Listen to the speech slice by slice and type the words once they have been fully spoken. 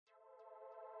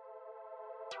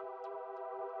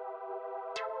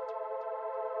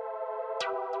Hey,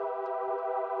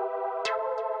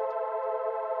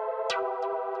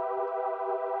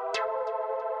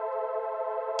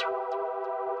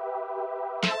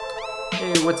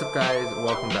 what's up, guys?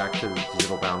 Welcome back to the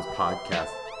Digital Bounds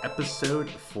Podcast, episode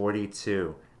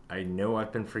 42. I know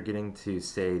I've been forgetting to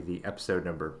say the episode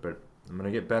number, but I'm going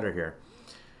to get better here.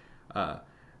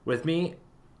 With me,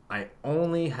 I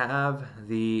only have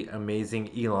the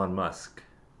amazing Elon Musk.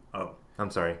 Oh,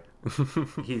 I'm sorry.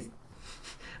 He's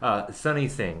Sunny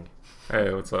Singh.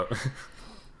 Hey, what's up?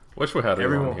 Wish we had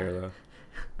everyone on here, though.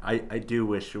 I do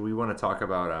wish. We want to talk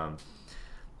about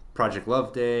Project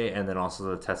Love Day, and then also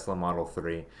the Tesla Model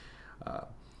 3.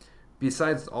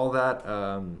 Besides all that,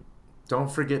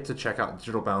 don't forget to check out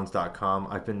digitalbounds.com.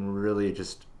 I've been really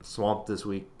just swamped this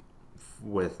week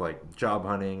with like job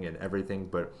hunting and everything,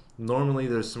 but normally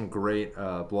there's some great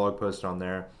blog posts on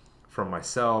there from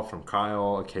myself, from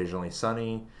Kyle, occasionally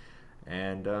Sunny,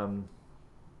 and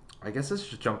I guess let's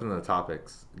just jump into the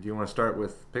topics. Do you want to start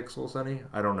with Pixel, Sunny?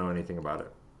 I don't know anything about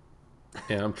it.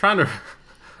 Yeah,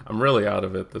 I'm really out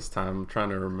of it this time. I'm trying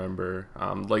to remember.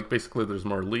 Basically, there's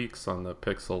more leaks on the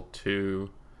Pixel 2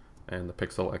 and the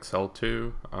Pixel XL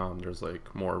 2. There's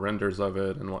like more renders of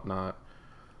it and whatnot.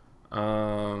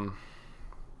 I'm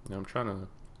trying to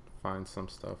find some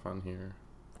stuff on here.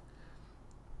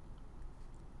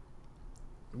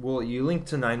 Well, you linked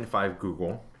to 9to5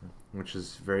 Google, which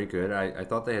is very good. I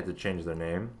thought they had to change their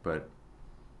name, but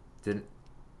didn't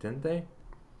they?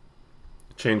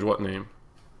 Change what name?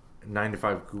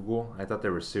 9to5 Google. I thought they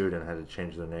were sued and had to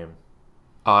change their name.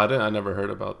 I never heard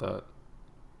about that.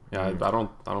 Yeah, I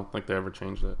don't think they ever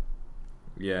changed it.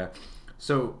 Yeah.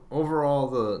 So overall,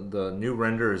 the new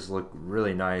renders look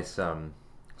really nice.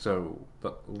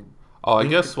 I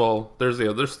guess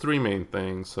there's three main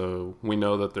things. So we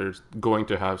know that there's going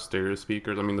to have stereo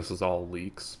speakers. I mean, this is all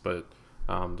leaks, but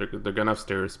they're gonna have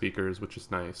stereo speakers, which is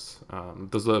nice.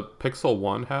 Does the Pixel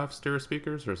 1 have stereo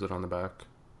speakers, or is it on the back?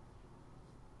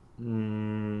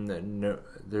 No,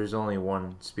 there's only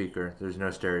one speaker. There's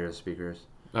no stereo speakers.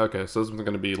 Okay, so this is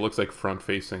going to be, looks like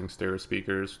front-facing stereo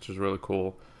speakers, which is really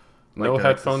cool. Like No the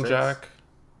headphone Nexus 6? jack.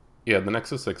 Yeah, the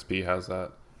Nexus 6P has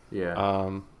that.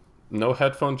 Yeah. No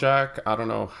headphone jack. I don't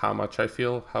know how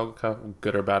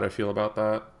good or bad I feel about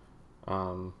that.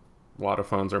 A lot of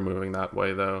phones are moving that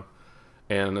way, though.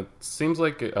 And it seems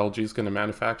like LG's going to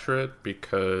manufacture it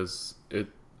because it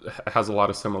has a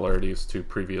lot of similarities to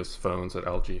previous phones that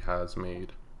LG has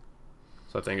made.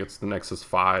 So I think it's the Nexus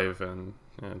 5 and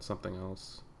something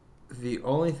else. The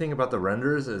only thing about the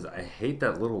renders is I hate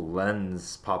that little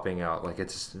lens popping out. Like,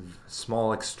 it's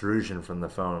small extrusion from the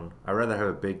phone. I'd rather have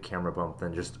a big camera bump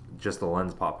than just the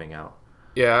lens popping out.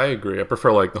 Yeah, I agree. I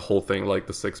prefer like the whole thing, like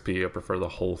the 6P. I prefer the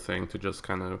whole thing to just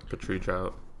kind of protrude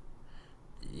out.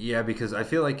 Yeah, because I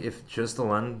feel like if just the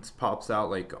lens pops out,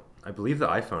 like I believe the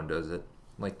iPhone does it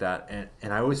like that,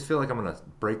 and I always feel like I'm gonna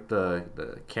break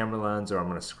the camera lens or I'm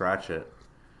gonna scratch it.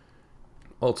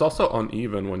 Well, it's also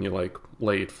uneven when you like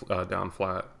lay it down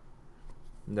flat.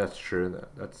 That's true.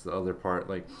 That's the other part.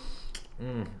 Like,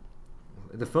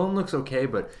 the phone looks okay,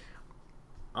 but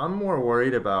I'm more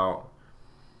worried about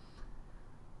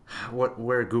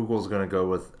where Google's gonna go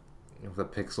with the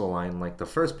Pixel line. Like, the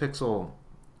first Pixel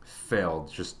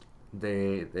failed. Just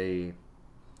they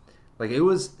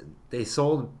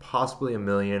sold possibly 1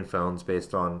 million phones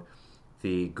based on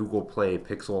the Google Play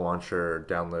Pixel Launcher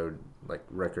download like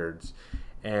records,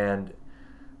 and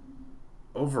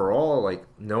overall, like,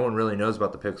 no one really knows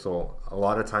about the Pixel. A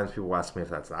lot of times people ask me if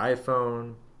that's the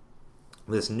iPhone.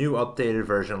 This new updated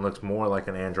version looks more like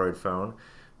an Android phone,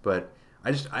 but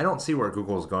I don't see where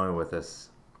Google's going with this.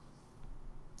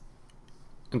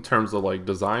 In terms of like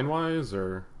design wise,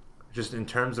 or just in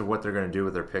terms of what they're going to do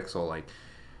with their Pixel. Like,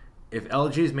 if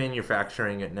LG's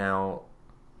manufacturing it now,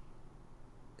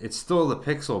 it's still the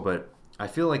Pixel, but I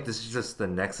feel like this is just the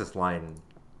Nexus line,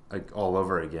 like, all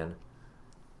over again.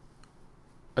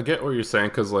 I get what you're saying,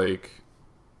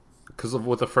 because of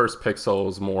what the first Pixel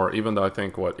was more, even though I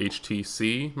think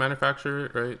HTC manufactured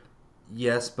it, right?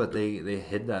 Yes, but they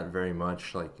hid that very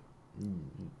much. Like,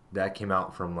 that came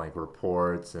out from like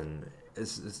reports, and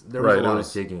there was a lot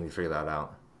of digging to figure that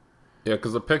out. Yeah,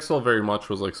 because the Pixel very much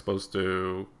was like supposed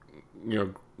to,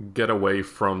 get away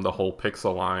from the whole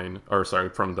Pixel line,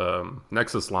 from the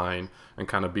Nexus line, and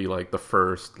kind of be like the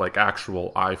first like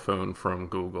actual iPhone from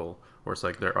Google, where it's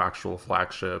like their actual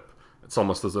flagship. It's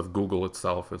almost as if Google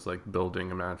itself is like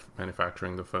building and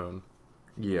manufacturing the phone.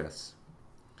 Yes.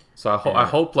 So I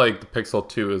hope like the Pixel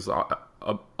 2 is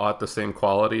at the same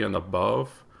quality and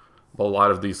above. But a lot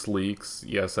of these leaks,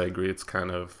 yes, I agree. It's kind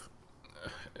of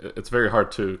it's very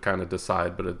hard to kind of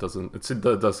decide, but it doesn't. It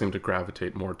does seem to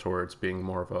gravitate more towards being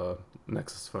more of a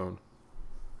Nexus phone.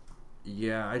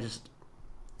 Yeah,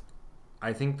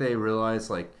 I think they realized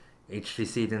like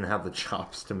HTC didn't have the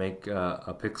chops to make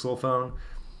a Pixel phone,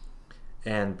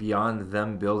 and beyond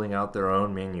them building out their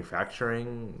own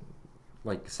manufacturing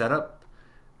like setup,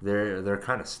 they're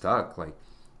kind of stuck. Like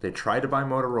they tried to buy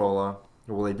Motorola.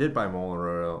 Well, they did buy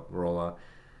Motorola,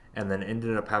 and then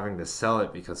ended up having to sell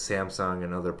it because Samsung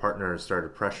and other partners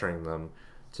started pressuring them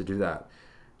to do that.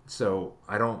 So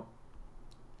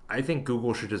I think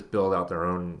Google should just build out their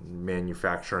own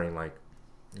manufacturing like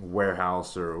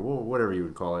warehouse or whatever you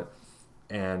would call it,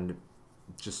 and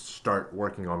just start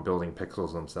working on building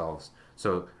Pixels themselves.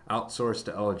 So outsource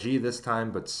to LG this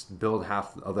time, but build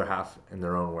half the other half in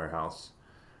their own warehouse.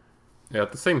 Yeah,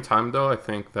 at the same time, though, I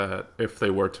think that if they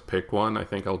were to pick one, I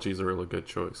think LG is a really good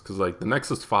choice. Because, like, the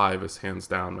Nexus 5 is hands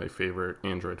down my favorite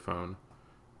Android phone.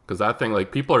 Because that thing,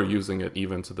 like, people are using it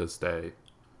even to this day.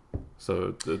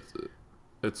 So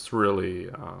it's really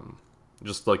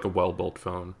just, like, a well-built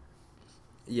phone.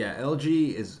 Yeah,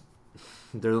 LG is...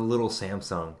 They're the little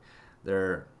Samsung.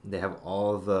 They have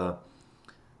all the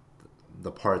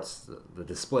parts, the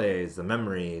displays, the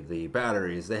memory, the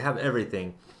batteries. They have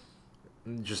everything.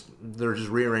 They're just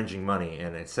rearranging money,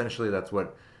 and essentially that's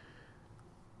what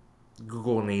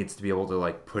Google needs to be able to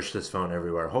like push this phone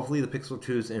everywhere. Hopefully the Pixel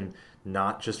 2 is in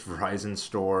not just Verizon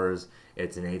stores,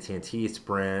 it's in AT&T,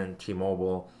 Sprint,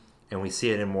 T-Mobile, and we see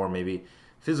it in more maybe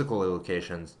physical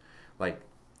locations. Like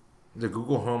the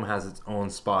Google Home has its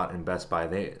own spot in Best Buy.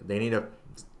 They need to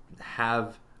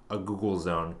have a Google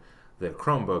Zone, the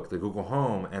Chromebook, the Google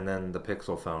Home, and then the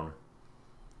Pixel phone.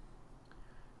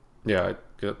 Yeah, I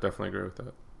definitely agree with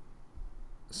that.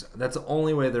 So that's the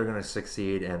only way they're going to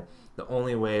succeed, and the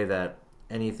only way that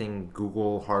anything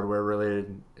Google hardware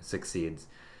related succeeds.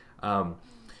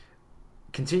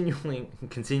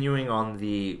 Continuing on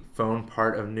the phone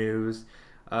part of news,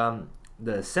 the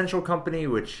Essential company,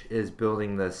 which is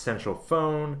building the Essential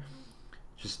phone,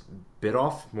 just bit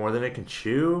off more than it can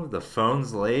chew. The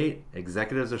phone's late.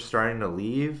 Executives are starting to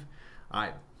leave.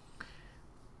 I'm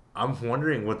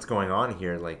wondering what's going on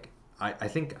here. Like, I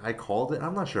think I called it.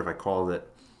 I'm not sure if I called it,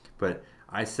 but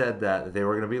I said that they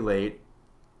were going to be late,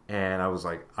 and I was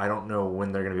like, I don't know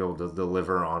when they're going to be able to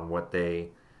deliver on what they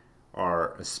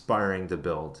are aspiring to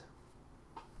build.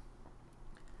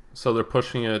 So they're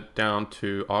pushing it down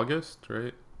to August,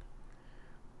 right?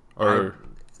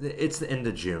 It's the end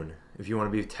of June. If you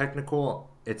want to be technical,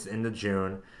 it's the end of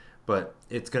June, but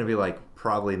it's going to be like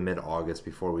probably mid-August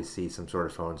before we see some sort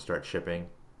of phone start shipping.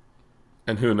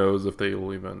 And who knows if they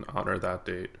will even honor that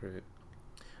date, right?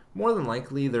 More than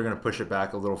likely, they're going to push it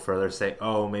back a little further, say,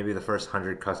 oh, maybe the first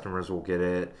 100 customers will get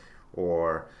it,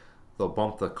 or they'll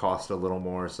bump the cost a little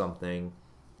more or something.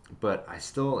 But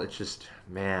it's just,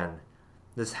 man,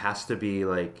 this has to be,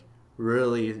 like,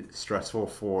 really stressful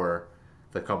for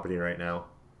the company right now.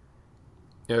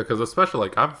 Yeah, because especially,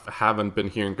 like, I haven't been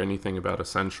hearing anything about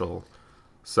Essential.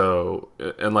 So,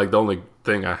 and like the only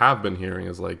thing I have been hearing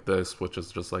is like this, which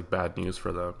is just like bad news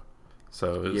for them.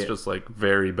 So it's just like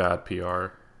very bad PR.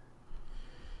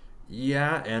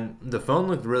 Yeah, and the phone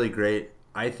looked really great.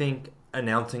 I think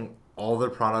announcing all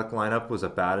their product lineup was a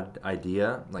bad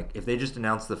idea. Like if they just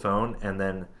announced the phone and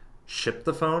then shipped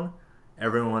the phone,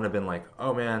 everyone would have been like,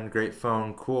 "Oh man, great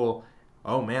phone, cool.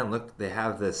 Oh man, look, they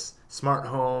have this smart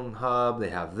home hub,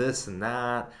 they have this and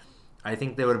that." I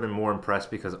think they would have been more impressed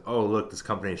because, oh, look, this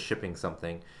company is shipping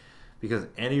something. Because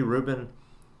Andy Rubin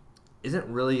isn't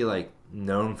really, like,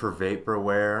 known for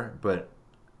vaporware, but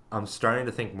I'm starting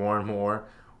to think more and more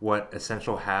what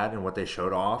Essential had and what they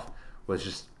showed off was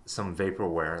just some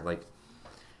vaporware. Like,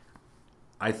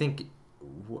 I think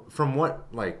from what,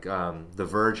 like, The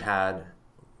Verge had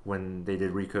when they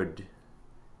did Recode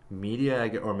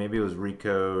Media, or maybe it was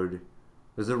Recode, it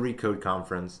was a Recode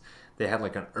conference. They had,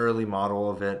 like, an early model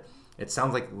of it. It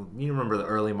sounds like, you remember the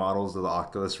early models of the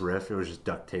Oculus Rift? It was just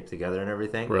duct taped together and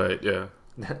everything. Right, yeah.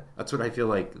 That's what I feel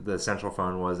like the Essential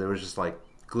phone was. It was just like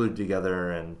glued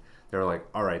together and they were like,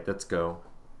 all right, let's go.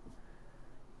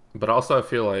 But also I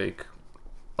feel like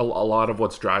a lot of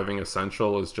what's driving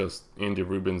Essential is just Andy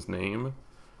Rubin's name.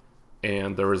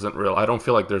 And I don't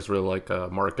feel like there's really like a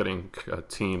marketing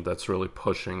team that's really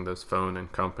pushing this phone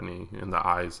and company in the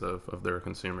eyes of their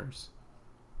consumers.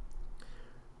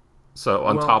 So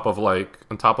on top of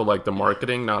the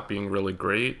marketing not being really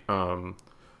great,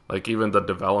 like even the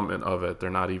development of it, they're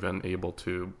not even able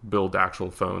to build the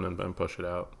actual phone and then push it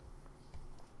out.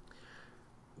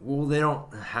 Well, they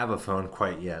don't have a phone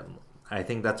quite yet. I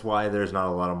think that's why there's not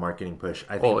a lot of marketing push.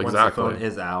 I think once the phone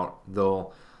is out,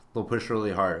 they'll They'll push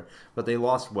really hard. But they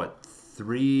lost, what,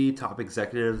 3 top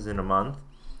executives in a month?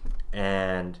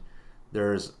 And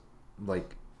there's,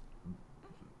 like,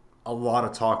 a lot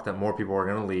of talk that more people are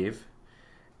going to leave.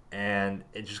 And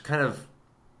it just kind of,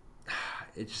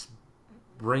 it just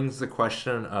brings the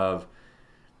question of,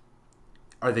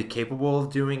 are they capable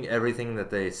of doing everything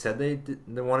that they said they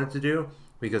wanted to do?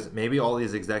 Because maybe all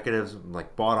these executives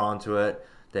like bought onto it.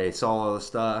 They saw all the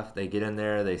stuff. They get in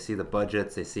there. They see the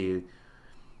budgets. They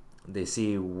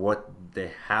see what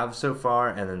they have so far,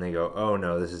 and then they go, "Oh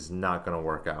no, this is not going to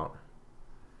work out."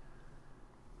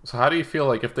 So how do you feel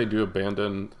like if they do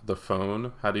abandon the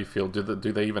phone? How do you feel? Do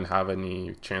they even have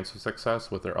any chance of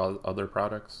success with their other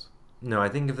products? No, I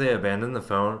think if they abandon the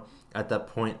phone, at that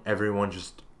point, everyone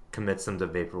just commits them to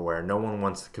vaporware. No one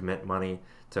wants to commit money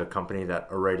to a company that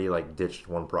already like ditched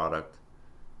one product.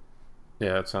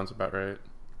 Yeah, that sounds about right.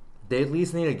 They at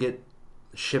least need to get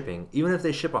shipping. Even if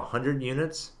they ship 100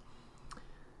 units,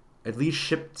 at least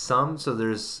ship some so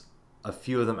there's a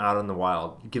few of them out in the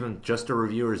wild. Give them just to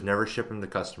reviewers, never ship them to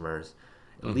customers.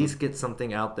 At least get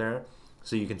something out there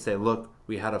so you can say, look,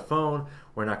 we had a phone.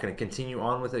 We're not going to continue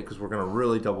on with it because we're going to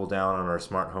really double down on our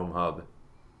smart home hub.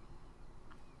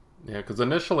 Yeah, because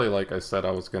initially, like I said,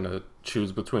 I was gonna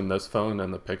choose between this phone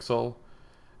and the Pixel,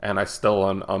 and I still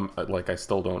I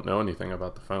still don't know anything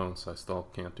about the phone, so I still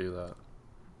can't do that.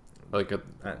 Like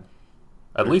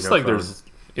at least no like phone.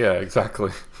 Yeah,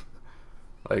 exactly.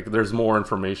 Like there's more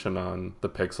information on the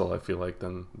Pixel, I feel like,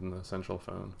 than the Essential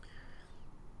phone.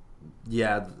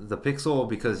 Yeah, the Pixel,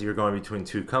 because you're going between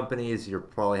 2 companies, you're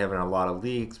probably having a lot of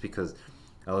leaks because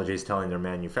LG is telling their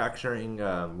manufacturing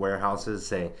warehouses,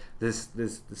 say this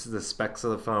is the specs of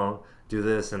the phone, do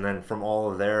this, and then from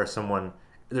all of there,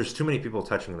 there's too many people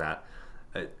touching that.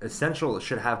 Essential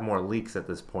should have more leaks at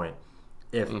this point.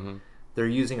 If they're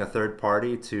using a third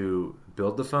party to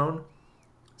build the phone,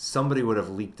 somebody would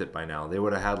have leaked it by now. They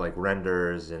would have had like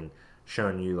renders and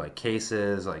shown you like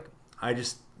cases. Like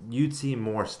you'd see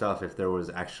more stuff if there was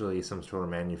actually some sort of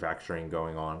manufacturing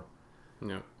going on.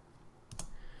 Yeah.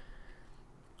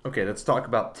 Okay, let's talk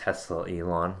about Tesla,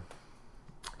 Elon.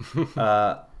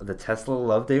 The Tesla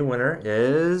Love Day winner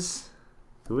is...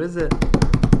 Who is it?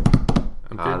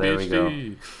 There we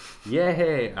go.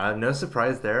 Yay! No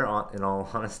surprise there, in all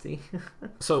honesty.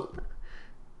 So,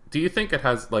 do you think it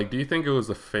was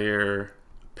a fair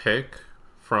pick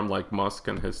from, like, Musk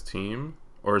and his team?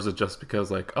 Or is it just because,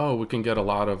 like, we can get a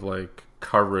lot of, like,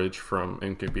 coverage from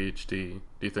MKBHD? Do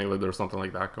you think there's something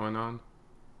like that going on?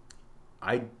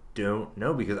 I don't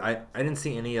know, because I didn't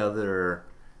see any other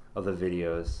of the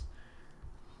videos.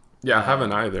 Yeah, I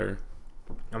haven't either.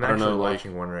 I'm actually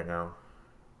watching one right now.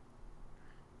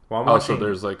 Well, I'm watching...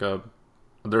 so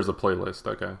there's a playlist,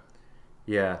 okay.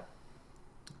 Yeah.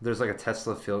 There's like a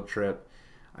Tesla field trip.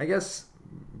 I guess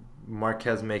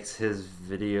Marquez makes his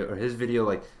video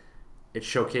like it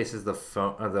showcases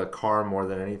the car more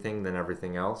than anything than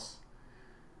everything else.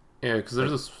 Yeah,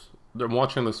 because they're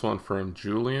watching this one from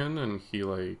Julian, and he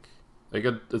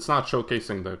it's not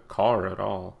showcasing the car at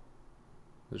all.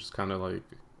 It's just kind of like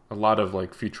a lot of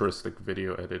like futuristic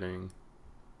video editing.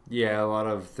 Yeah, a lot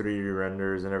of 3D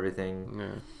renders and everything.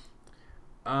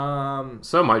 Yeah.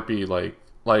 So it might be like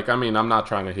I mean, I'm not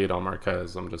trying to hate on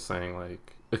Marquez. I'm just saying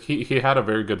like he had a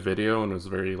very good video and it was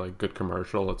very like good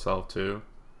commercial itself too.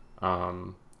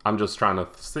 I'm just trying to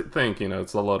think,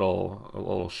 it's a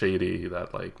little shady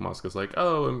that like Musk is like,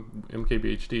 oh,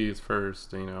 MKBHD is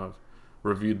first, I've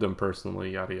reviewed them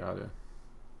personally, yada yada.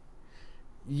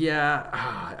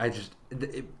 Yeah,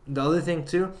 the other thing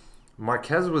too,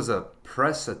 Marquez was a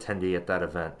press attendee at that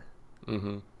event.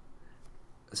 Mm-hmm.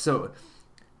 So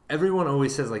everyone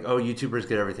always says like, oh, YouTubers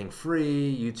get everything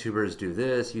free, YouTubers do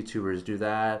this, YouTubers do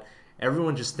that.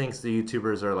 Everyone just thinks the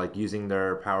YouTubers are like using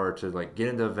their power to like get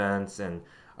into events and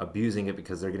abusing it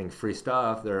because they're getting free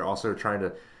stuff. They're also trying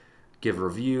to give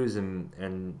reviews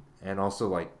and also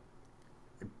like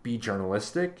be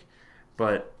journalistic.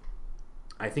 But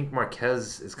I think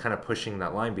Marquez is kind of pushing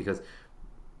that line because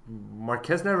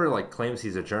Marquez never like claims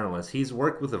he's a journalist. He's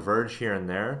worked with The Verge here and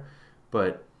there,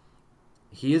 but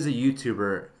he is a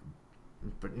YouTuber.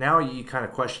 But now you kind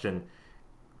of question,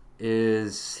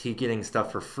 is he getting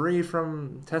stuff for free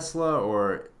from Tesla,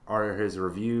 or are his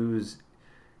reviews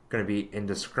going to be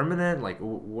indiscriminate? Like,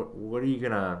 what are you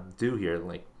going to do here?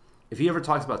 Like, if he ever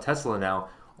talks about Tesla now,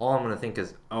 all I'm going to think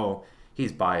is, oh,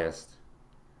 he's biased.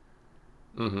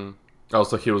 Mm-hmm. Oh,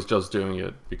 so he was just doing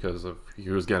it because he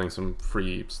was getting some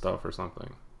free stuff or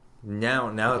something.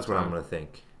 Now that's what I'm going to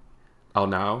think. Oh,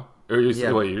 now?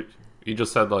 Yeah. Wait, You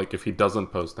just said like if he doesn't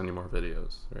post any more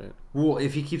videos, right? Well,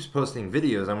 if he keeps posting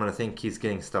videos, I'm gonna think he's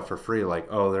getting stuff for free. Like,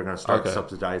 oh, they're gonna start Okay.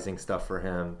 subsidizing stuff for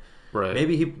him. Right.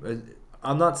 Maybe he.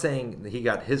 I'm not saying that he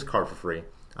got his car for free.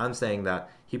 I'm saying that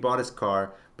he bought his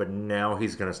car, but now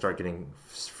he's gonna start getting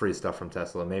free stuff from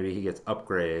Tesla. Maybe he gets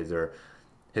upgrades, or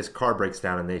his car breaks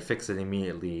down and they fix it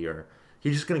immediately, or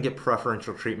he's just gonna get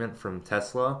preferential treatment from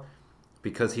Tesla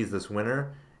because he's this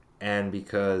winner, and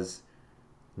because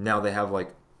now they have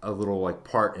like a little like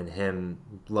part in him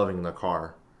loving the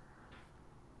car.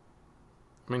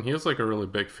 I mean, he was like a really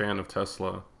big fan of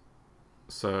Tesla,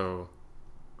 so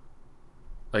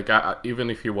like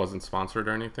even if he wasn't sponsored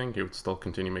or anything, he would still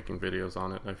continue making videos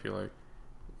on it. I feel like.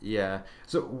 Yeah.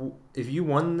 So if you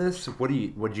won this,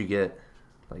 what'd you get?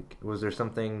 Like, was there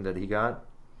something that he got?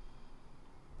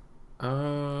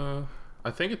 I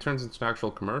think it turns into an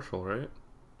actual commercial, right?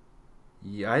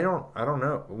 Yeah, I don't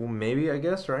know. Well, maybe I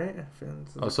guess, right?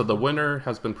 Oh, so the winner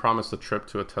has been promised a trip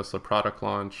to a Tesla product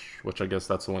launch, which I guess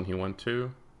that's the one he went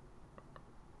to.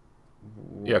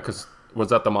 Yeah, because was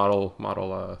that the Model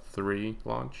 3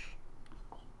 launch?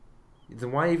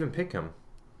 Then why even pick him?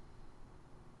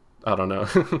 I don't know.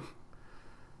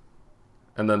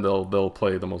 And then they'll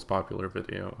play the most popular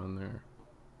video on there.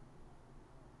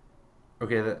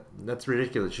 Okay, that's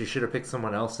ridiculous. You should have picked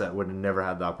someone else that would have never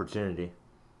had the opportunity.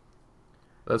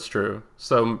 That's true.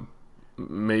 So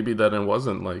maybe then it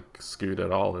wasn't like skewed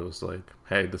at all. It was like,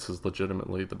 hey, this is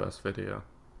legitimately the best video.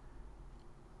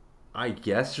 I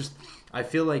guess just I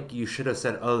feel like you should have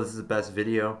said, "Oh, this is the best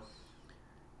video,"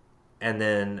 and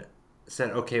then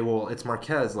said, "Okay, well, it's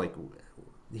Marquez. Like,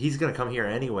 he's gonna come here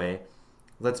anyway.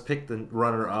 Let's pick the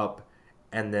runner up,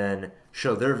 and then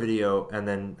show their video, and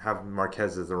then have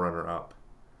Marquez as the runner up."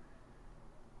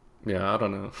 Yeah, I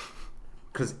don't know.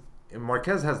 Because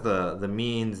Marquez has the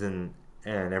means and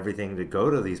everything to go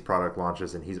to these product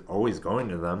launches, and he's always going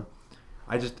to them.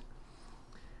 I just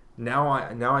now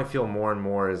I feel more and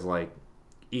more is like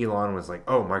Elon was like,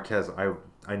 oh, Marquez,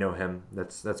 I know him.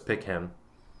 Let's pick him.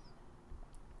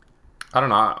 I don't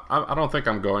know. I don't think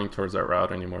I'm going towards that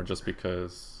route anymore, just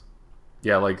because,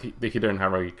 yeah, like he didn't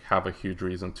have a huge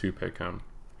reason to pick him.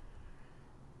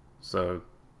 So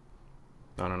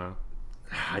I don't know.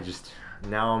 I just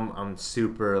now I'm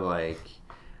super like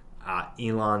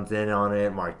Elon's in on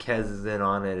it, Marquez is in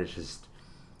on it. It's just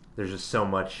there's just so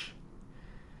much.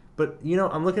 But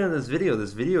I'm looking at this video.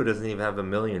 This video doesn't even have 1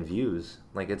 million views.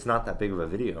 Like, it's not that big of a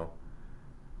video.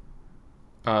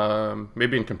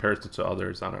 Maybe in comparison to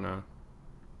others, I don't know.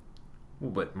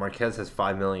 Well, but Marquez has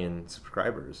 5 million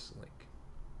subscribers. Like,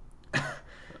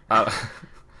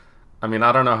 I mean,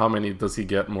 I don't know how many does he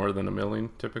get more than 1 million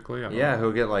typically. I don't know.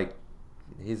 He'll get like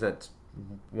he's at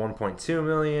 1.2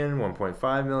 million,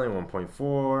 1.5 million,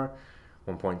 1.4,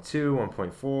 1.2,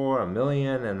 1.4, 1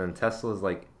 million, and then Tesla's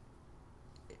like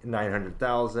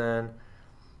 900,000.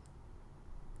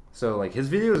 So like his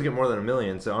videos get more than 1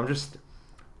 million. So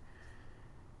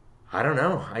I don't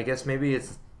know. I guess maybe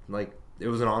it's like it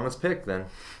was an honest pick then.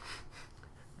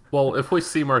 Well, if we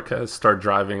see Marquez start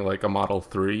driving like a Model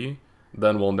 3,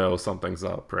 then we'll know something's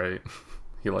up, right?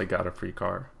 He like got a free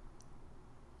car.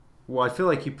 Well, I feel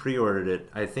like he pre-ordered it.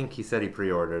 I think he said he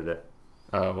pre-ordered it.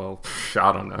 Well,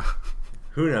 I don't know.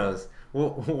 Who knows?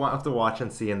 We'll have to watch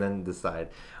and see and then decide.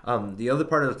 The other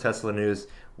part of the Tesla news,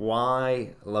 why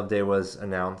Love Day was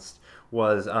announced,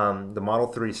 was the Model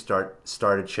 3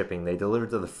 started shipping. They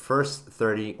delivered to the first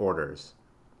 30 orders.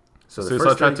 So the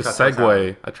first I tried 30 to customers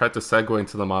have- I tried to segue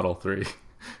into the Model 3,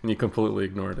 and you completely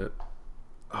ignored it.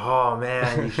 Oh,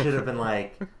 man. You should have been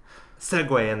like,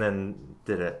 segue, and then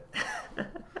did it.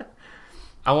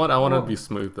 I want to be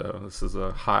smooth, though. This is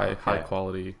a high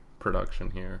quality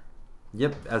production here.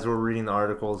 Yep, as we're reading the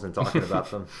articles and talking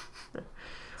about them.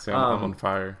 See, I'm on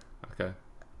fire. Okay.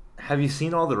 Have you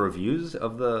seen all the reviews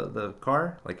of the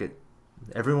car? Like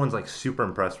everyone's like super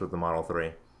impressed with the Model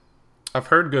 3. I've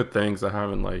heard good things. I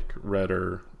haven't like read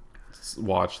or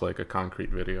watched like a concrete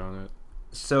video on it.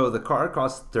 So the car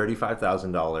costs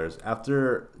 $35,000.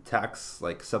 After tax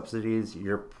like subsidies,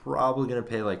 you're probably gonna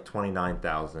pay like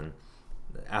 $29,000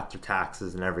 after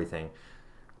taxes and everything.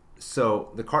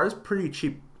 So the car is pretty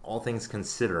cheap, all things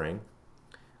considering.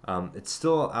 It's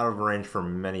still out of range for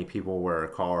many people where a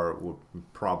car would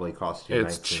probably cost you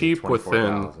It's cheap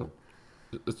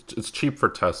it's cheap for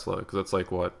Tesla because it's like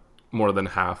what, more than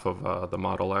half of the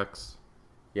Model X.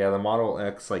 Yeah, the Model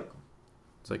X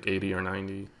It's like 80 or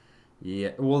 90.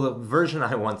 Yeah, well, the version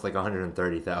I want's like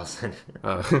 130,000.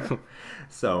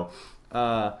 So,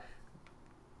 I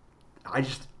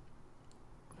just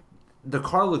the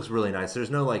car looks really nice. There's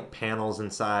no like panels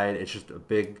inside. It's just a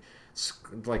big,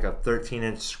 like a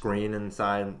 13-inch screen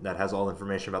inside that has all the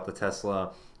information about the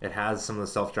Tesla. It has some of the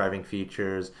self-driving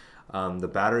features. The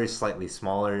battery is slightly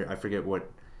smaller. I forget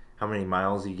how many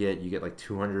miles you get. You get like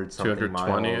 200 something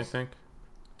 220, miles. I think.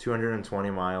 220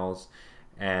 miles.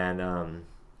 And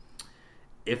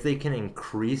if they can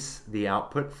increase the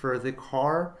output for the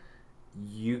car,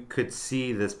 you could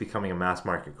see this becoming a mass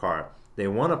market car. They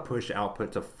want to push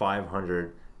output to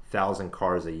 500,000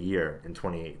 cars a year in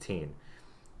 2018.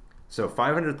 So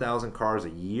 500,000 cars a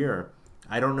year,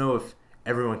 I don't know if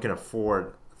everyone can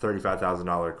afford a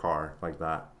 $35,000 car like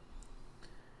that.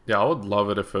 Yeah, I would love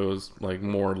it if it was like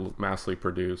more massively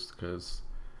produced, because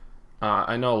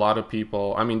I know a lot of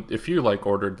people. I mean, if you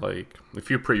if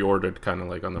you pre-ordered kind of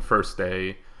like on the first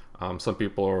day, some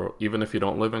people are, even if you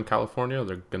don't live in California,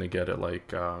 they're gonna get it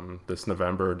like this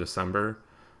November or December.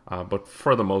 But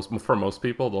for most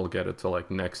people, they'll get it to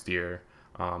like next year,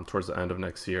 towards the end of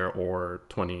next year or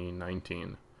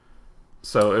 2019.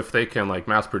 So if they can like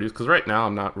mass produce, because right now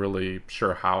I'm not really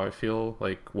sure how I feel,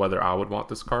 like whether I would want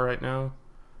this car right now.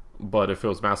 But if it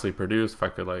was massively produced, if I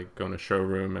could like go in a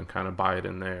showroom and kind of buy it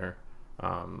in there,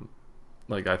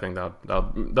 like I think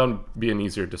that'd be an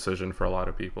easier decision for a lot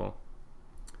of people.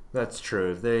 That's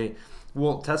true.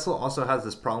 Tesla also has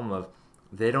this problem of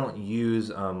they don't use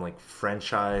like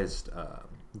franchised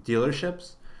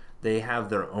dealerships. They have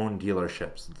their own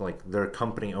dealerships, like their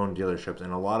company-owned dealerships,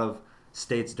 and a lot of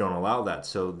states don't allow that.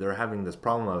 So they're having this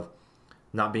problem of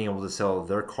not being able to sell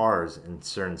their cars in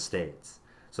certain states.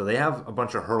 So they have a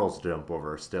bunch of hurdles to jump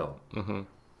over still. Mm-hmm.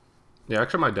 Yeah,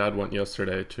 actually, my dad went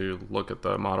yesterday to look at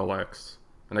the Model X,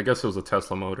 and I guess it was a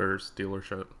Tesla Motors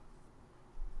dealership.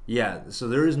 Yeah, so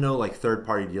there is no like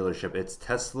third-party dealership. It's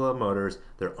Tesla Motors.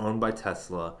 They're owned by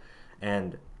Tesla,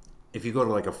 and if you go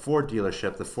to like a Ford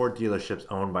dealership, the Ford dealership's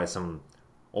owned by some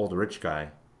old rich guy.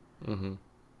 Mm-hmm.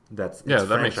 That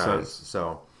franchised. Makes sense.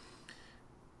 So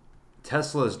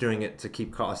Tesla is doing it to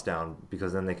keep costs down,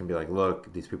 because then they can be like,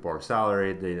 look, these people are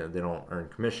salaried, they don't earn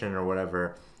commission or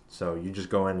whatever, so you just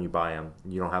go in and you buy them.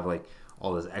 You don't have like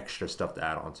all this extra stuff to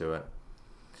add onto it.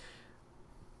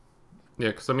 Yeah,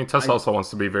 because I mean, Tesla also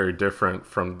wants to be very different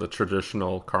from the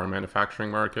traditional car manufacturing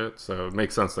market, so it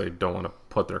makes sense they don't want to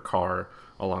put their car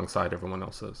alongside everyone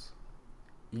else's.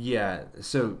 Yeah,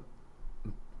 so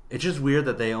it's just weird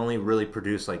that they only really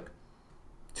produce like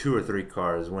 2 or 3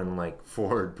 cars when like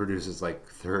Ford produces like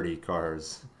 30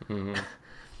 cars. Mm-hmm.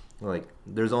 Like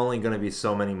there's only going to be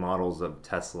so many models of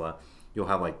Tesla. You'll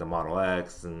have like the Model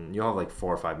X, and you'll have like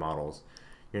 4 or 5 models.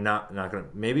 You're not going to,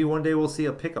 maybe one day we'll see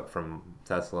a pickup from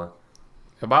Tesla.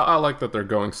 Yeah, but I like that they're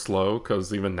going slow,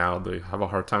 because even now they have a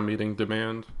hard time meeting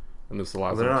demand, and this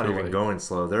allows them to... They're not even going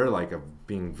slow. They're like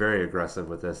being very aggressive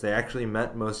with this. They actually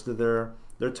met most of their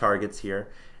targets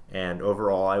here, and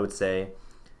overall I would say,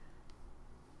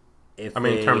 in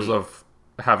terms of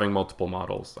having multiple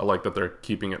models, I like that they're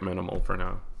keeping it minimal for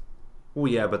now.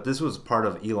 Well, yeah, but this was part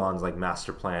of Elon's like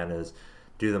master plan, is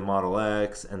do the Model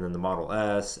X and then the Model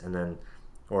S, and then,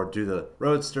 or do the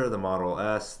Roadster, the Model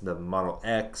S, the Model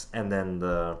X, and then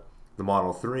the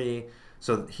Model 3.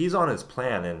 So he's on his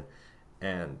plan,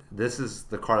 and this is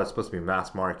the car that's supposed to be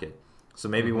mass market. So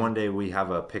maybe one day we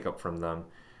have a pickup from them.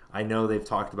 I know they've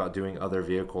talked about doing other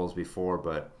vehicles before,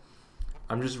 but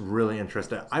I'm just really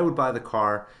interested. I would buy the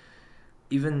car.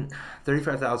 Even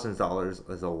 $35,000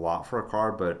 is a lot for a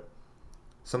car, but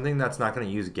something that's not going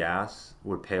to use gas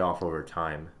would pay off over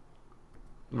time.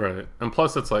 Right. And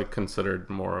plus it's like considered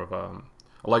more of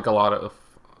like a lot of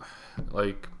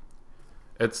like,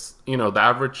 it's, the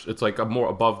average, it's like a more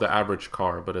above the average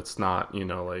car, but it's not,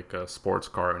 like a sports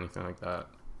car or anything like that.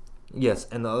 Yes,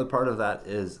 and the other part of that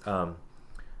is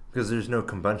because there's no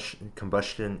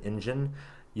combustion engine,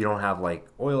 you don't have like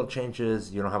oil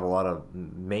changes, you don't have a lot of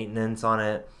maintenance on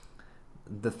it.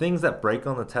 The things that break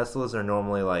on the Teslas are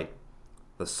normally like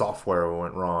the software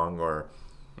went wrong, or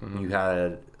you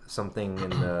had something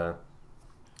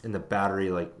in the battery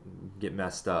like get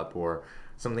messed up, or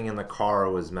something in the car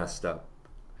was messed up.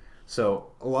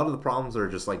 So a lot of the problems are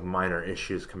just like minor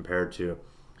issues compared to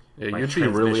you'd be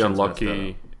really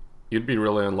unlucky. You'd be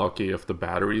really unlucky if the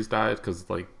batteries died, because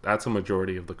like that's a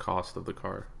majority of the cost of the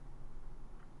car.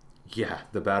 Yeah,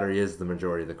 the battery is the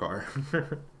majority of the car.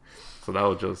 So that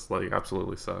would just like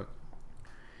absolutely suck.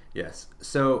 Yes.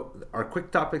 So our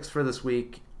quick topics for this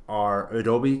week are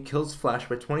Adobe kills Flash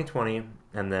by 2020,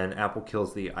 and then Apple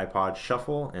kills the iPod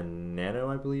Shuffle and Nano,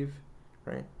 I believe,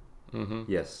 right? Mm-hmm.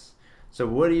 Yes. So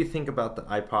what do you think about the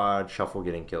iPod Shuffle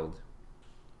getting killed?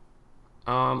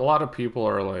 A lot of people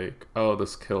are like, oh,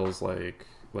 this kills like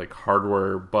like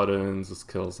hardware buttons. This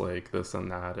kills like this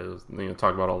and that. Is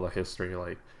talk about all the history.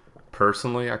 Like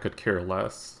personally, I could care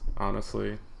less.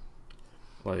 Honestly,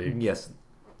 like Yes,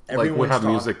 like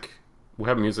everyone's we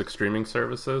have music streaming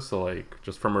services. So like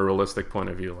just from a realistic point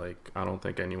of view, like I don't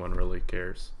think anyone really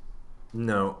cares.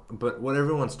 No, but what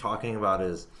everyone's talking about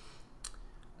is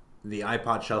the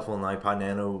iPod Shuffle and the iPod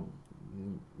Nano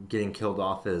getting killed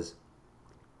off is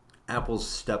Apple's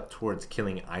step towards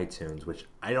killing iTunes, which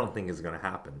I don't think is going to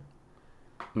happen.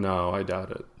 No, I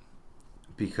doubt it.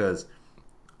 Because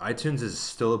iTunes is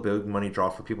still a big money draw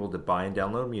for people to buy and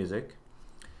download music.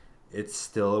 It's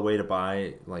still a way to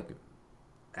buy like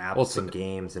apps and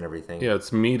games and everything. Yeah,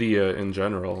 it's media in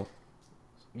general.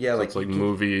 Yeah, so it's like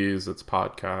movies, it's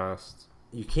podcasts.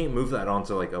 You can't move that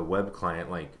onto like a web client.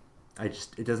 Like,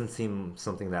 it doesn't seem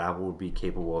something that Apple would be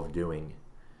capable of doing.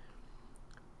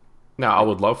 Now, I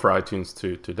would love for iTunes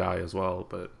to die as well,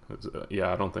 but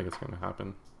yeah, I don't think it's going to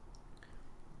happen.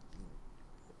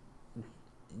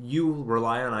 You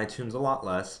rely on iTunes a lot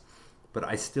less, but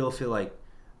I still feel like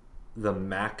the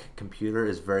Mac computer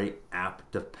is very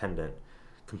app dependent.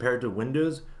 Compared to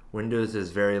Windows, Windows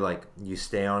is very like you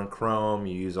stay on Chrome,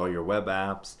 you use all your web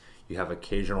apps, you have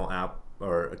occasional app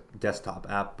or a desktop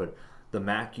app, but the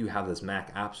Mac, you have this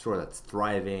Mac App Store that's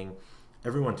thriving.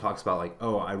 Everyone talks about like,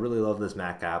 oh, I really love this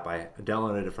Mac app. I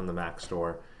downloaded it from the Mac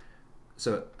Store.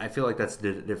 So I feel like that's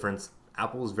the difference.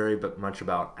 Apple is very much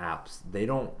about apps. They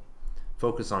don't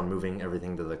focus on moving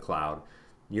everything to the cloud.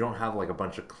 You don't have like a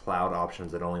bunch of cloud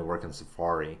options that only work in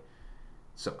Safari.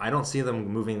 So I don't see them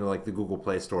moving to like the Google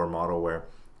Play Store model where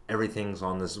everything's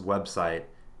on this website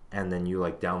and then you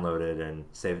like download it and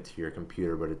save it to your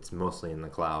computer, but it's mostly in the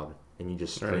cloud and you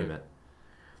just stream it.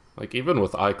 Like even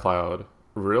with iCloud,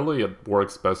 really it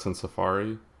works best in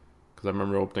Safari, because I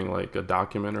remember opening like a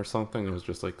document or something, it was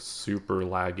just like super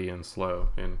laggy and slow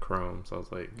in Chrome. So I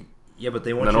was like, yeah, but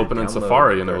they want and then you open to in download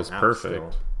Safari and it their was app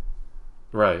perfect. still.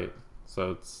 Right.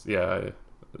 So it's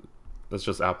that's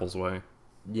just Apple's way.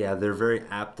 Yeah, they're very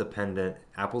app dependent.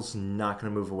 Apple's not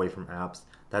going to move away from apps.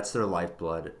 That's their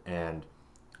lifeblood, and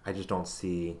I just don't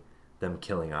see them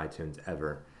killing iTunes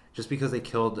ever. Just because they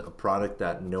killed a product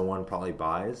that no one probably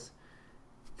buys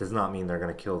does not mean they're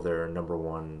going to kill their number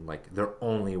one, like their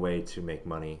only way to make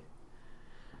money.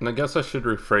 And I guess I should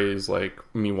rephrase like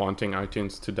me wanting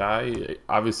iTunes to die.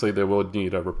 Obviously, they would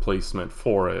need a replacement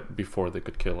for it before they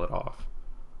could kill it off.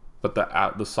 But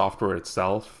the software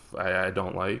itself, I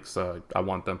don't like, so I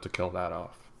want them to kill that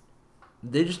off.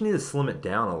 They just need to slim it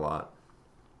down a lot.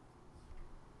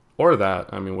 Or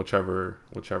that, I mean, whichever.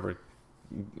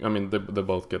 I mean, they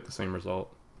both get the same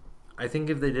result. I think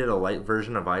if they did a light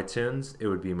version of iTunes, it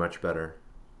would be much better.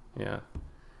 Yeah.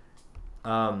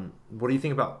 What do you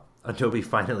think about Adobe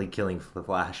finally killing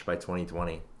Flash by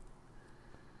 2020?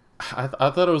 I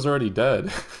thought it was already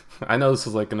dead. I know this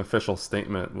is like an official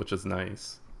statement, which is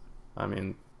nice. I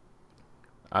mean,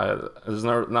 there's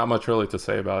not much really to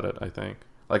say about it, I think.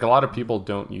 Like, a lot of people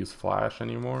don't use Flash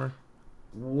anymore.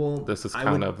 Well, this is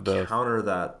I would counter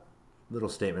that little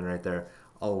statement right there.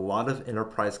 A lot of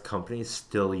enterprise companies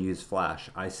still use Flash.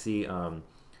 I see,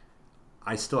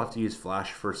 I still have to use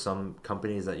Flash for some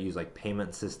companies that use, like,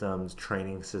 payment systems,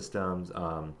 training systems.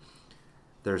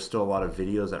 There's still a lot of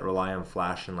videos that rely on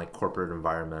Flash in, like, corporate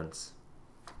environments.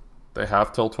 They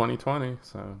have till 2020,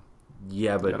 so...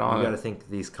 Yeah, but you got to think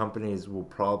these companies will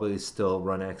probably still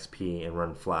run XP and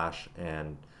run Flash,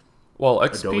 and well,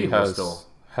 XP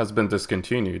has been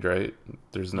discontinued, right?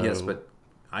 There's no. Yes, but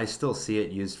I still see it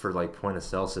used for like point of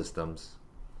sale systems.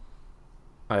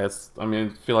 I mean,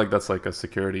 I feel like that's like a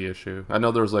security issue. I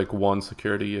know there was like one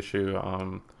security issue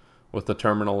with the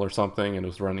terminal or something, and it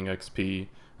was running XP,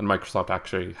 and Microsoft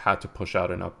actually had to push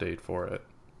out an update for it,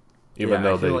 even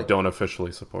though they don't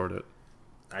officially support it.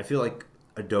 I feel like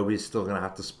Adobe's still going to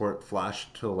have to support Flash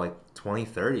till like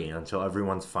 2030 until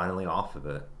everyone's finally off of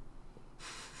it.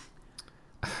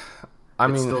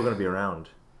 It's still going to be around.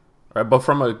 Right,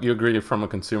 but you agree from a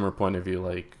consumer point of view,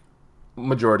 like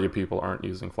majority of people aren't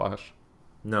using Flash.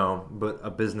 No, but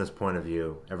a business point of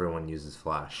view, everyone uses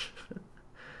Flash.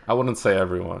 I wouldn't say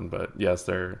everyone, but yes,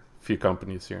 there are a few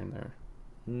companies here and there.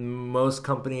 Most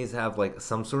companies have like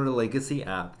some sort of legacy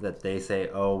app that they say,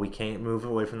 oh, we can't move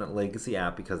away from that legacy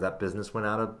app because that business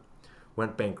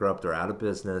went bankrupt or out of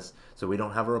business, so we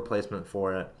don't have a replacement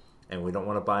for it, and we don't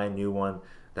want to buy a new one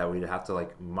that we'd have to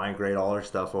like migrate all our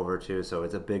stuff over to, so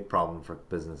it's a big problem for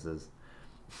businesses.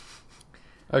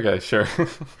 Okay, sure.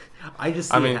 I just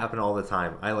see it happen all the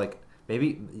time.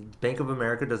 Maybe Bank of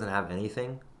America doesn't have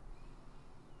anything.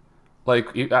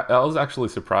 Like, I was actually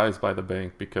surprised by the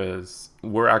bank, because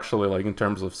we're actually, like, in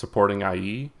terms of supporting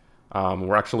IE,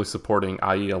 we're actually supporting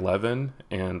IE 11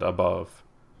 and above.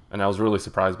 And I was really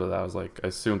surprised by that. I was like, I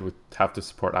assumed we'd have to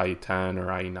support IE 10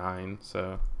 or IE 9.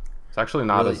 So it's actually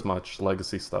not Really? as much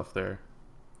legacy stuff there.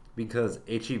 Because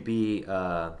HEB,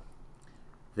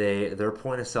 their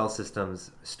point of sale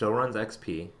systems still runs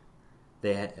XP.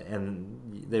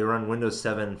 They run Windows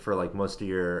 7 for like most of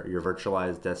your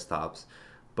virtualized desktops,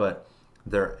 but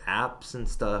their apps and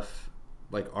stuff,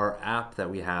 like our app that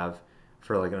we have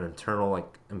for like an internal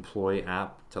like employee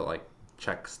app to like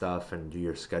check stuff and do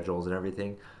your schedules and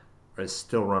everything, is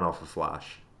still run off of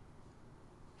Flash.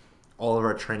 All of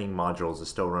our training modules is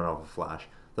still run off of Flash.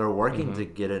 They're working to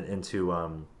get it into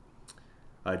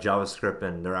JavaScript,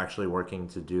 and they're actually working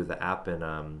to do the app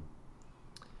in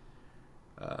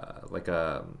like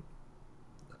a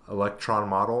Electron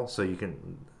model, so you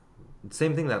can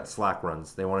same thing that Slack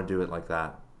runs. They want to do it like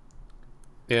that.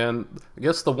 And I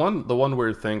guess the one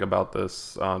weird thing about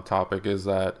this topic is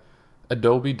that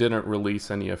Adobe didn't release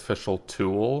any official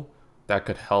tool that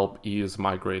could help ease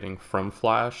migrating from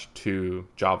Flash to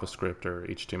JavaScript or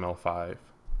HTML5.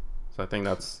 So I think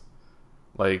that's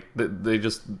like they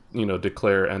just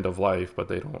declare end of life, but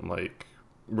they don't like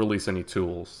release any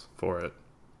tools for it.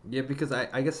 Yeah, because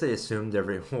I guess they assumed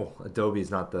well,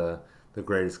 Adobe's not the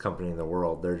greatest company in the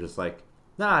world. They're just like,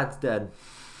 nah, it's dead.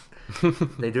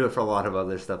 They do it for a lot of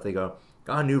other stuff. They go,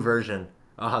 new version.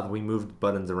 We moved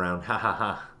buttons around. Ha ha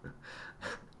ha.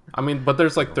 I mean, but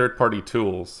there's like third-party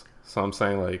tools. So I'm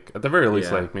saying like at the very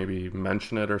least, Yeah. like maybe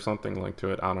mention it or something, link to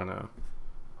it. I don't know.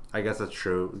 I guess that's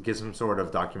true. Give some sort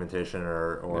of documentation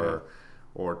or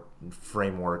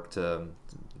framework to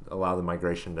allow the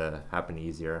migration to happen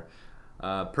easier.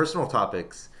 Personal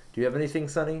topics. Do you have anything,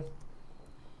 Sonny?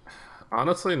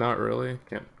 Honestly, not really.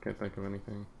 Can't think of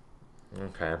anything.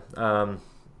 Okay.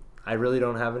 I really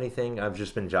don't have anything. I've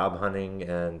just been job hunting,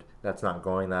 and that's not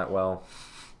going that well.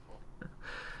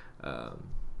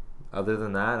 Other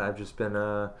than that, I've just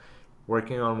been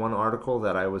working on one article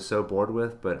that I was so bored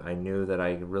with, but I knew that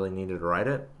I really needed to write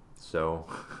it. So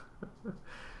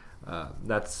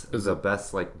that's the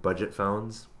best like budget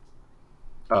phones.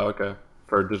 Oh, okay.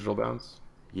 For digital bounds.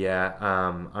 Yeah.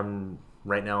 I'm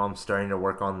starting to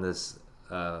work on this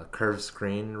curved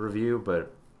screen review,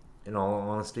 but in all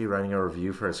honesty, writing a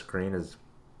review for a screen is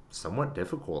somewhat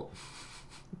difficult.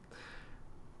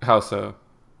 How so?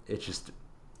 It's just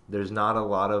there's not a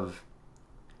lot of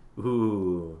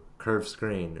curved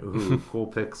screen, cool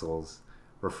pixels,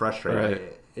 refresh rate.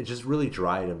 Right. It's just really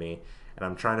dry to me, and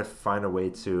I'm trying to find a way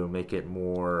to make it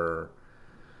more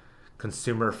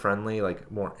consumer friendly,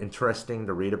 like more interesting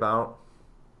to read about.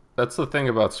 That's the thing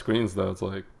about screens, though. It's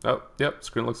like, oh, yep,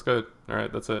 screen looks good. All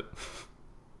right, that's it.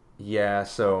 Yeah,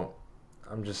 so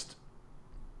I'm just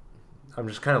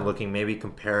kind of looking, maybe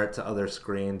compare it to other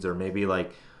screens, or maybe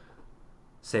like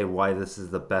say why this is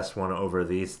the best one over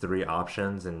these three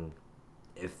options, and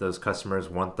if those customers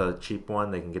want the cheap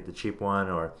one, they can get the cheap one,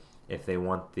 or if they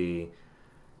want the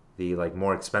like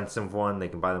more expensive one, they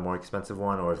can buy the more expensive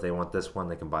one, or if they want this one,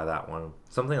 they can buy that one.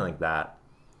 Something like that.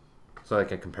 So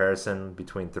like a comparison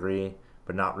between three,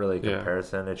 but not really a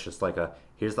comparison. It's just like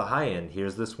here's the high end,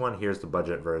 here's this one, here's the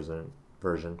budget version.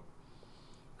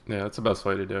 Yeah, that's the best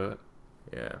way to do it.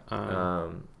 Yeah. I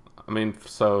mean,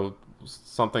 so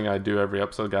something I do every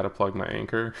episode, got to plug my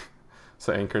Anchor.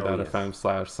 So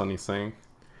anchor.fm/SunnySync.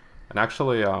 And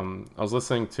actually, I was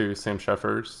listening to Sam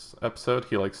Sheffer's episode.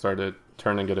 He like started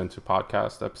turning it into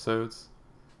podcast episodes.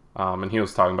 And he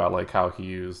was talking about like how he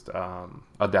used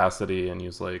Audacity and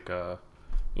used like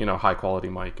high quality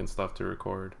mic and stuff to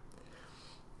record.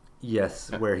 Yes,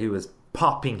 where he was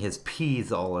popping his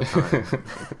peas all the time.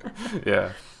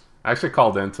 Yeah, I actually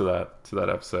called into that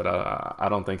episode. I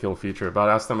don't think he'll feature it, but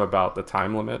I asked him about the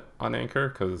time limit on Anchor,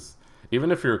 because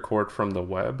even if you record from the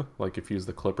web, like if you use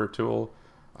the Clipper tool,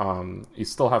 you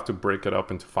still have to break it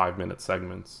up into 5-minute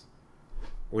segments,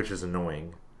 Which is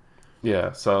annoying.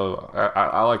 Yeah, so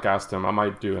I like asked him, I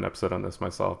might do an episode on this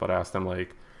myself, but I asked him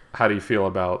like, how do you feel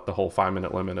about the whole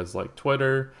 5-minute limit as like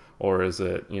Twitter, or is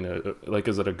it, like,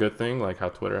 is it a good thing, like how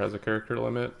Twitter has a character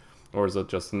limit, or is it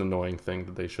just an annoying thing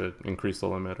that they should increase the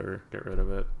limit or get rid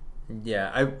of it?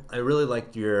 Yeah, I really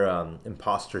liked your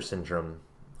imposter syndrome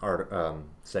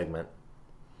segment.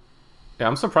 Yeah,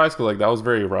 I'm surprised because like that was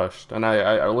very rushed, and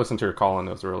I listened to your call and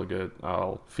it was really good.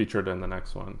 I'll feature it in the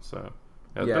next one. So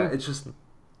it's just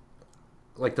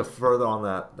like the further on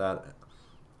that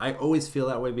I always feel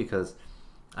that way because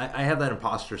I have that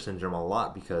imposter syndrome a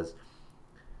lot because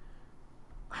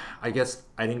I guess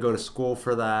I didn't go to school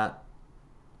for that,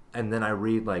 and then I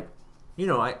read like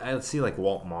I see like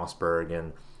Walt Mossberg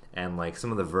and And like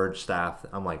some of the Verge staff,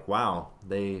 I'm like, wow,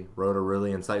 they wrote a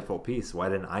really insightful piece. Why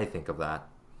didn't I think of that?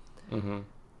 Mm-hmm.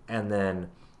 And then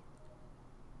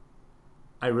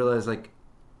I realized like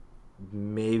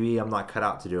maybe I'm not cut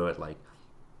out to do it.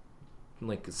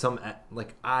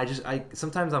 I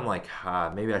sometimes I'm like,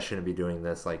 maybe I shouldn't be doing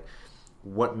this. Like,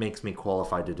 what makes me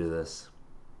qualified to do this?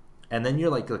 And then you're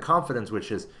like the confidence,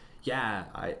 which is, yeah,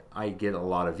 I get a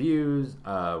lot of views.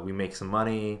 We make some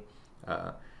money.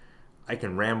 I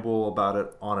can ramble about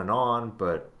it on and on,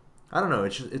 but I don't know.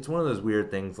 It's one of those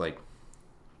weird things. Like,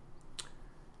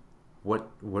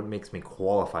 what makes me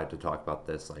qualified to talk about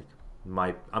this?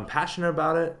 Like, I'm passionate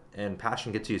about it, and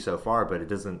passion gets you so far, but it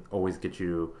doesn't always get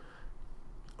you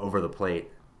over the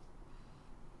plate.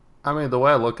 I mean, the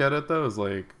way I look at it though is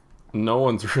like no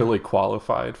one's really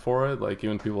qualified for it. Like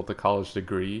even people with a college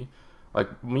degree.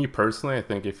 Like me personally, I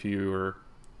think if you were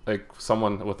like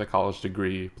someone with a college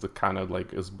degree that kind of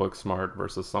like is book smart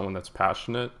versus someone that's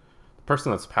passionate, the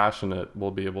person that's passionate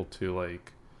will be able to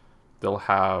like they'll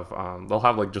have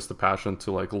like just the passion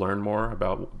to like learn more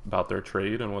about their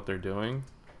trade and what they're doing.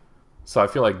 So I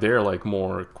feel like they're like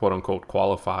more quote unquote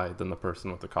qualified than the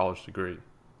person with a college degree,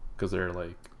 because they're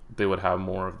like they would have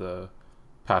more of the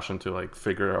passion to like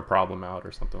figure a problem out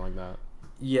or something like that.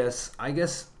 Yes, I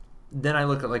guess. Then I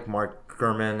look at like Mark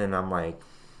Gurman, and I'm like,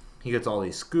 he gets all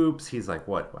these scoops. He's like,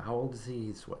 what? How old is he?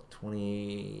 He's what,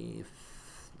 20?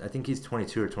 I think he's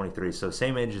 22 or 23. So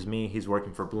same age as me. He's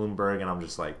working for Bloomberg, and I'm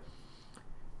just like,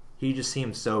 he just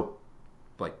seems so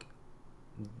like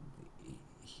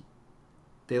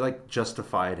they like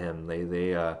justified him.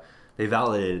 They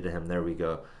validated him. There we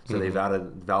go. So they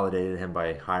validated him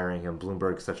by hiring him.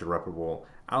 Bloomberg's such a reputable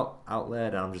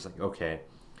outlet, and I'm just like, okay.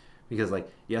 Because, like,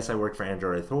 yes, I worked for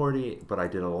Android Authority, but I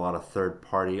did a lot of third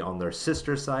party on their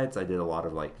sister sites. I did a lot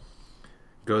of, like,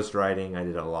 ghostwriting. I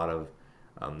did a lot of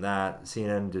that.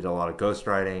 CNN did a lot of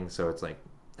ghostwriting. So it's like,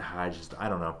 I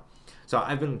don't know. So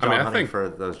I've been hunting for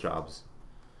those jobs.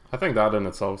 I think that in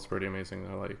itself is pretty amazing,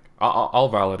 though. Like, I'll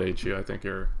validate you. I think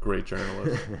you're a great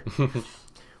journalist.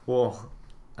 Well,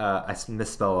 I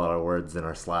misspell a lot of words in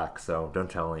our Slack, so don't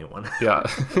tell anyone. Yeah.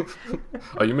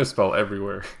 Oh, you misspell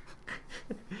everywhere.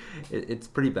 It's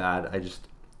pretty bad. It's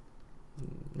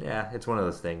one of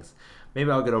those things. Maybe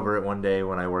I'll get over it one day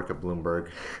when I work at Bloomberg.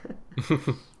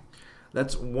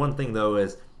 That's one thing, though,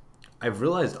 is I've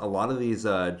realized a lot of these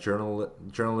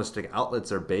journalistic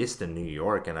outlets are based in New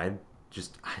York, and I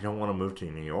don't want to move to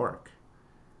New York.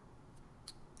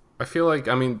 I feel like,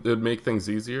 I mean, it'd make things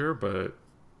easier, but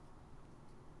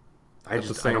I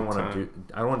don't want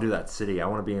to do that city. I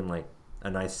want to be in like a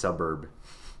nice suburb.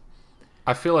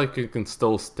 I feel like you can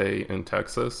still stay in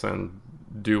Texas and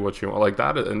do what you want. Like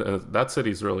that, and that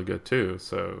city's really good too.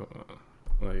 So,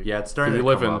 like, yeah, it's starting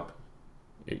to come up.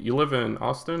 You live in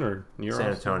Austin or near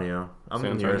San Austin? Antonio. I'm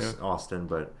near Austin,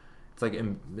 but it's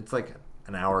like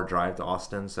an hour drive to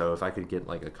Austin. So if I could get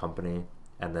like a company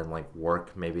and then like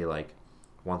work maybe like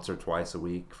once or twice a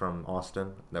week from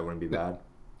Austin, that wouldn't be bad.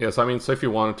 Yes, I mean, so if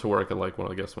you wanted to work at like one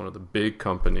of the big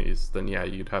companies, then yeah,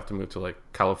 you'd have to move to like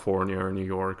California or New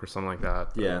York or something like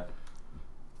that. But yeah,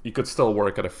 you could still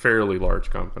work at a fairly large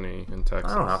company in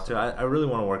Texas. I don't have to. I really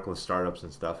want to work with startups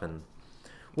and stuff, and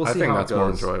we'll see how it goes. I think that's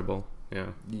more enjoyable. Yeah.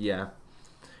 Yeah.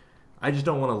 I just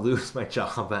don't want to lose my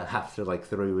job after like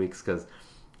 3 weeks, because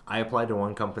I applied to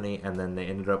one company and then they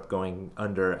ended up going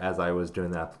under as I was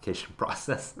doing the application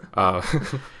process.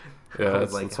 Yeah, I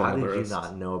was like, how did you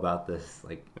not know about this?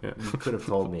 Like, you could have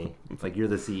told me. Like, you're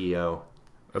the CEO.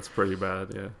 That's pretty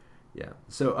bad, yeah. Yeah.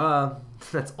 So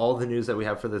that's all the news that we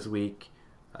have for this week.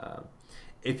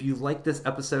 If you like this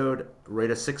episode,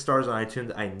 rate us 6 stars on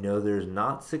iTunes. I know there's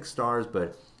not 6 stars,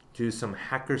 but do some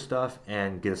hacker stuff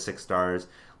and get us 6 stars.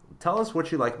 Tell us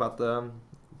what you like about the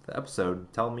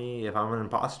episode. Tell me if I'm an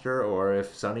imposter or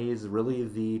if Sonny is really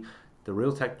the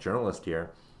real tech journalist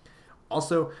here.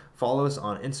 Also, follow us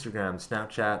on Instagram,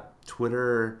 Snapchat,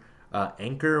 Twitter,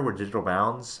 Anchor, we're Digital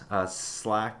Bounds,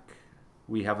 Slack.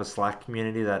 We have a Slack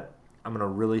community that I'm going to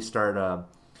really start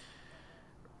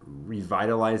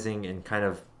revitalizing and kind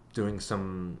of doing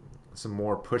some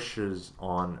more pushes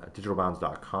on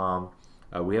digitalbounds.com.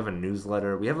 We have a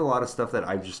newsletter. We have a lot of stuff that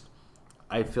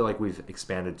I feel like we've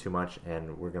expanded too much,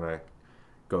 and we're going to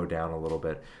go down a little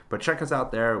bit. But check us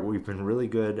out there. We've been really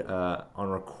good on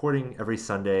recording every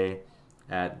Sunday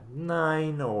at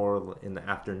 9 or in the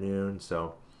afternoon,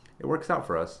 so it works out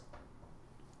for us.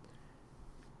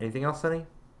 Anything else, Sonny?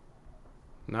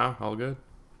 No, all good.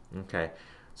 Okay.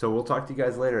 So we'll talk to you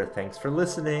guys later. Thanks for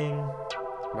listening.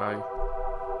 Bye.